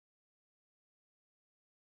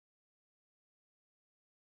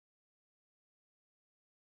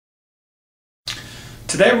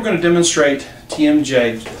Today we're going to demonstrate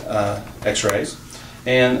Tmj'S x-rays,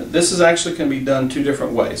 and this is actually going to be done two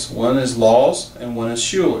different ways. One is Lawes and one is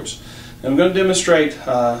Schuler's. And I'm going to demonstrate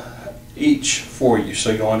each for you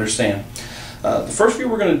so you'll understand. The first view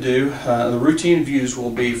we're going to do, the routine views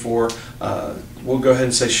will be for, we'll go ahead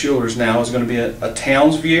and say Schuler's now, is going to be a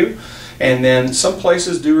Tmj'S view. And then some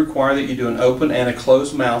places do require that you do an open and a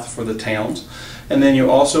closed mouth for the Tmj'S. And then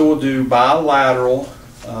you also will do bilateral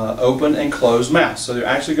open and closed mouth. So they're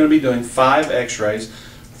actually going to be doing 5 x-rays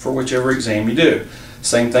for whichever exam you do.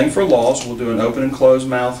 Same thing for Lawes. We'll do an open and closed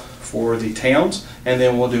mouth for the Tmj'S, and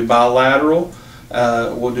then we'll do bilateral,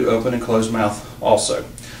 we'll do open and closed mouth also.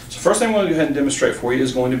 So first thing I'm going to go ahead and demonstrate for you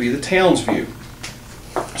is going to be the Tmj'S view.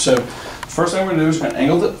 So first thing we're going to do is we're going to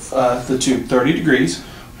angle the tube 30 degrees.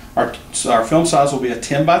 Our film size will be a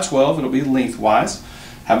 10 by 12. It'll be lengthwise.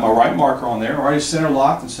 Have my right marker on there, already center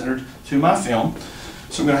locked and centered to my film.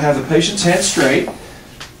 So I'm going to have the patient's head straight.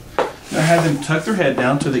 I'm going to have them tuck their head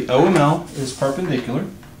down to the OML is perpendicular.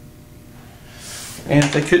 And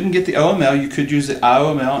if they couldn't get the OML, you could use the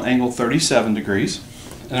IOML and angle 37 degrees.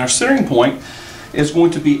 And our centering point is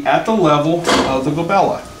going to be at the level of the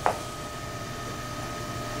glabella.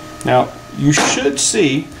 Now, you should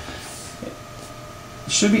see,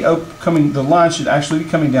 the line should actually be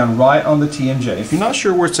coming down right on the TMJ. If you're not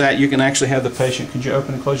sure where it's at, you can actually have the patient, could you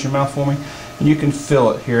open and close your mouth for me? And you can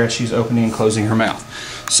feel it here as she's opening and closing her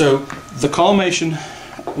mouth. So the collimation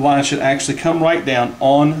line should actually come right down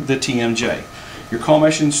on the TMJ. Your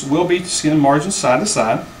collimations will be skin margins side to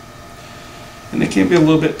side, and they can be a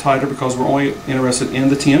little bit tighter because we're only interested in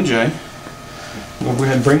the TMJ. I'll go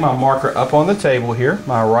ahead and bring my marker up on the table here,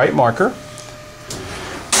 my right marker.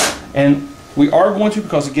 And we are going to,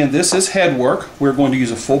 because again this is head work, we're going to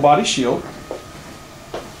use a full body shield.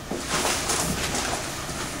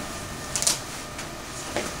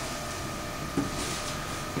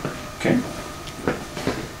 Okay.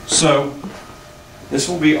 So this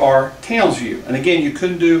will be our Tmj'S view. And again, you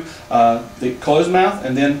couldn't do the closed mouth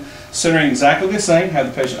and then centering exactly the same, have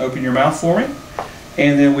the patient open your mouth for me,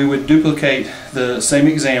 and then we would duplicate the same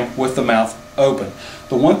exam with the mouth open.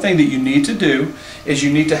 The one thing that you need to do is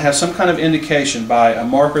you need to have some kind of indication by a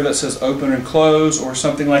marker that says open and close or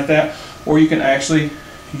something like that, or you can actually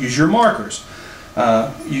use your markers.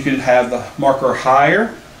 You could have the marker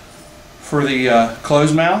higher for the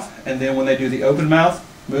closed mouth, and then when they do the open mouth,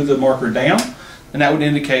 move the marker down, and that would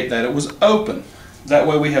indicate that it was open. That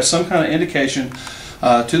way we have some kind of indication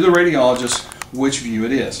to the radiologist which view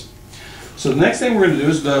it is. So the next thing we're going to do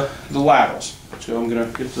is the laterals. So I'm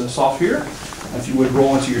going to get this off here. If you would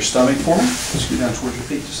roll into your stomach for me. Let's go down towards your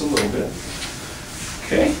feet just a little bit.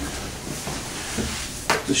 Okay.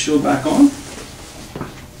 Put the shield back on.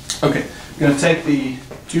 Okay. I'm going to take the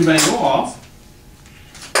tube angle off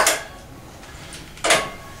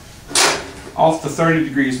the 30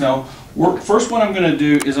 degrees. Now, first one I'm going to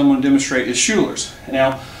do is I'm going to demonstrate is Schuler's.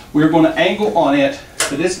 Now, we're going to angle on it,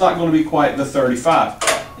 but it's not going to be quite the 35.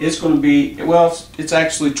 It's going to be, well, it's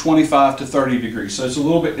actually 25 to 30 degrees. So it's a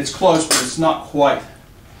little bit, it's close, but it's not quite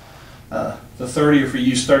the 30, or if you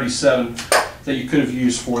use 37 that you could have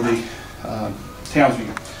used for the Tmj'S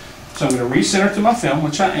view. So I'm going to recenter to my film,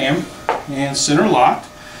 which I am, and center locked.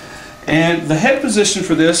 And the head position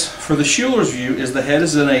for this, for the Schuler's view, is the head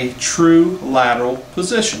is in a true lateral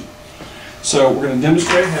position. So we're going to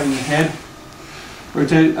demonstrate having the head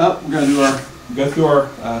rotated up. We're going to do go through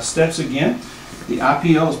our steps again. The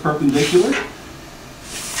IPL is perpendicular.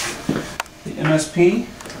 The MSP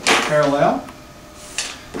parallel.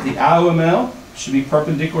 The IOML should be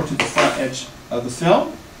perpendicular to the front edge of the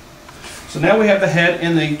film. So now we have the head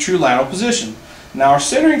in the true lateral position. Now our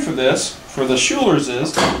centering for this, for the Schuler's,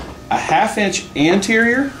 is a 1/2 inch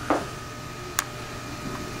anterior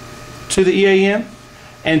to the EAM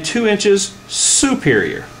and 2 inches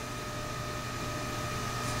superior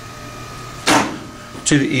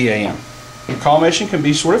to the EAM. The collimation can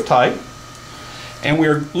be sort of tight, and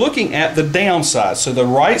we're looking at the downside. So the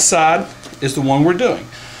right side is the one we're doing.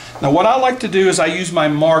 Now what I like to do is I use my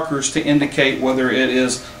markers to indicate whether it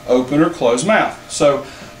is open or closed mouth. So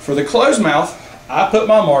for the closed mouth, I put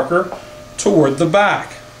my marker toward the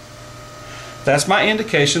back. That's my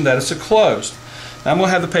indication that it's a closed. Now I'm going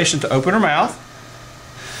to have the patient to open her mouth.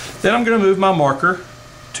 Then I'm going to move my marker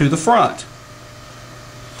to the front.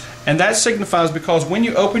 And that signifies, because when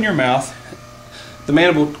you open your mouth, the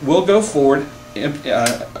mandible will go forward,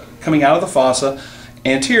 coming out of the fossa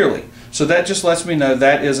anteriorly. So that just lets me know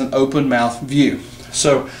that is an open mouth view.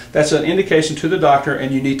 So that's an indication to the doctor,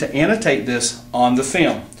 and you need to annotate this on the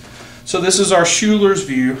film. So this is our Schuler's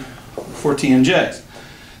view for Tmj'S.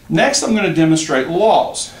 Next, I'm going to demonstrate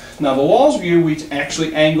Lawes. Now the Laws view, we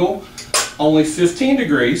actually angle only 15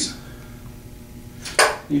 degrees.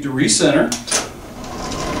 Need to recenter.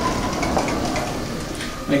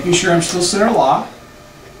 Making sure I'm still center locked.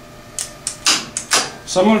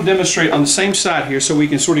 So I'm going to demonstrate on the same side here so we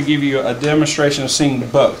can sort of give you a demonstration of seeing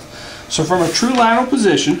both. So from a true lateral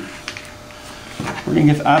position, we're going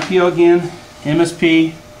to get the IPO again,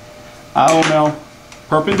 MSP, IOML,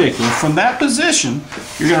 perpendicular. From that position,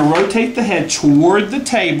 you're going to rotate the head toward the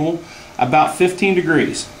table about 15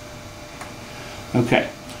 degrees. Okay,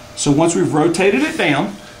 so once we've rotated it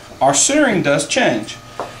down, our centering does change.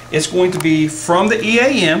 It's going to be from the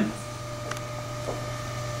EAM,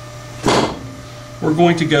 we're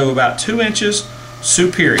going to go about 2 inches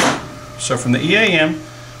superior. So from the EAM,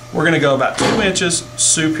 we're going to go about 2 inches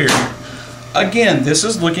superior. Again, this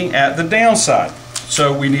is looking at the downside.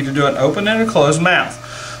 So we need to do an open and a closed mouth.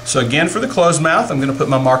 So again, for the closed mouth, I'm going to put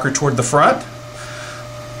my marker toward the front,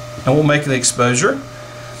 and we'll make the exposure.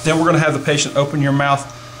 Then we're going to have the patient open your mouth,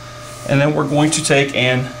 and then we're going to take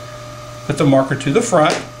and put the marker to the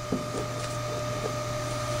front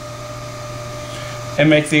and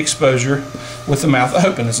make the exposure with the mouth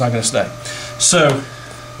open. It's not going to stay. So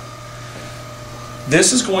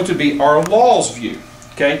this is going to be our Laws view.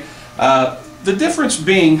 Okay. The difference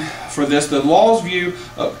being for this, the Laws view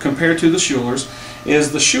compared to the Schuler's,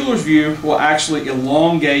 is the Schuler's view will actually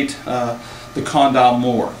elongate the condyle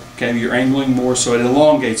more. Okay, you're angling more, so it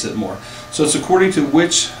elongates it more. So it's according to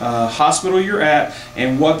which hospital you're at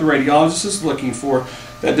and what the radiologist is looking for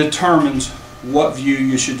that determines what view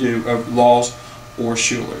you should do of Laws or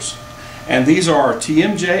Schuler's. And these are our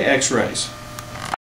TMJ X-rays.